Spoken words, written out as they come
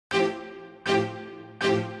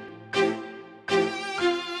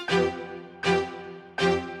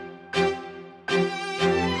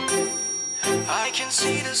I can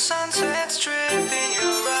see the sunset strip in your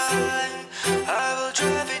eye. I will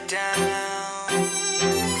drive it down.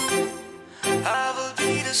 I will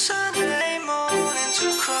be the Sunday morning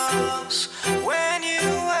to cross when you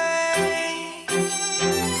wake.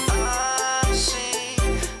 I see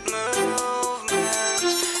movement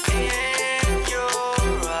in your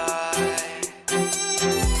eye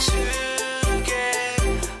to get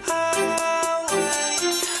away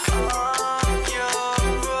on your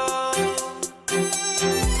road.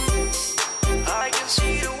 I can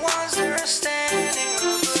see the ones that are standing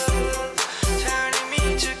above, turning me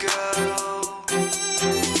to gold.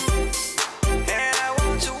 And I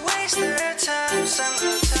want to waste their time, spend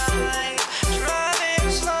the time driving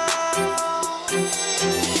slow.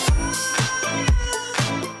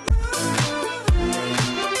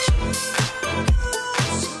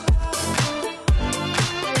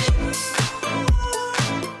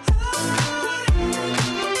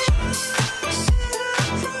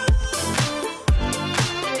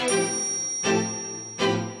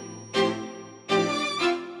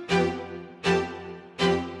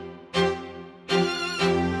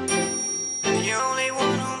 The only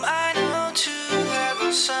one whom I know to have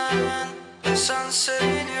a sunset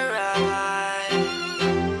in her eye.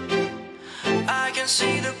 I can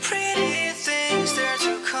see the pretty things there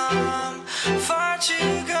to come, far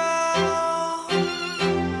to go.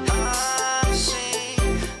 I see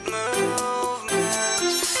movement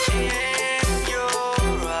in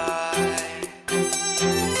your eye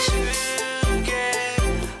to get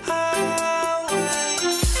away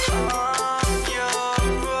on your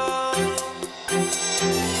road.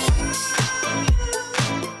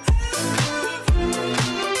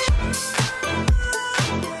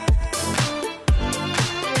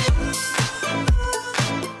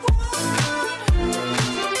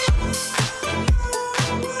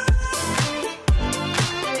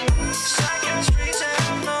 Second streets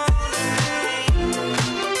have no name,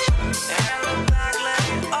 and the back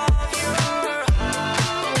lane of your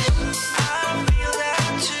house. I feel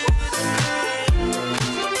that today.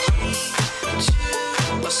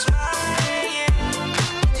 To a smiling.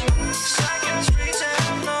 Second streets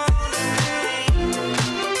have no name,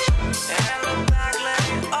 and the back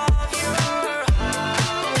lane of your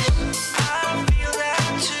house. I feel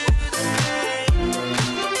that today.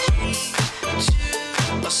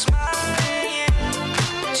 To a smiling.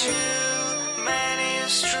 Too many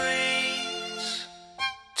streets.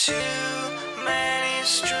 Too many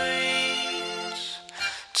streets.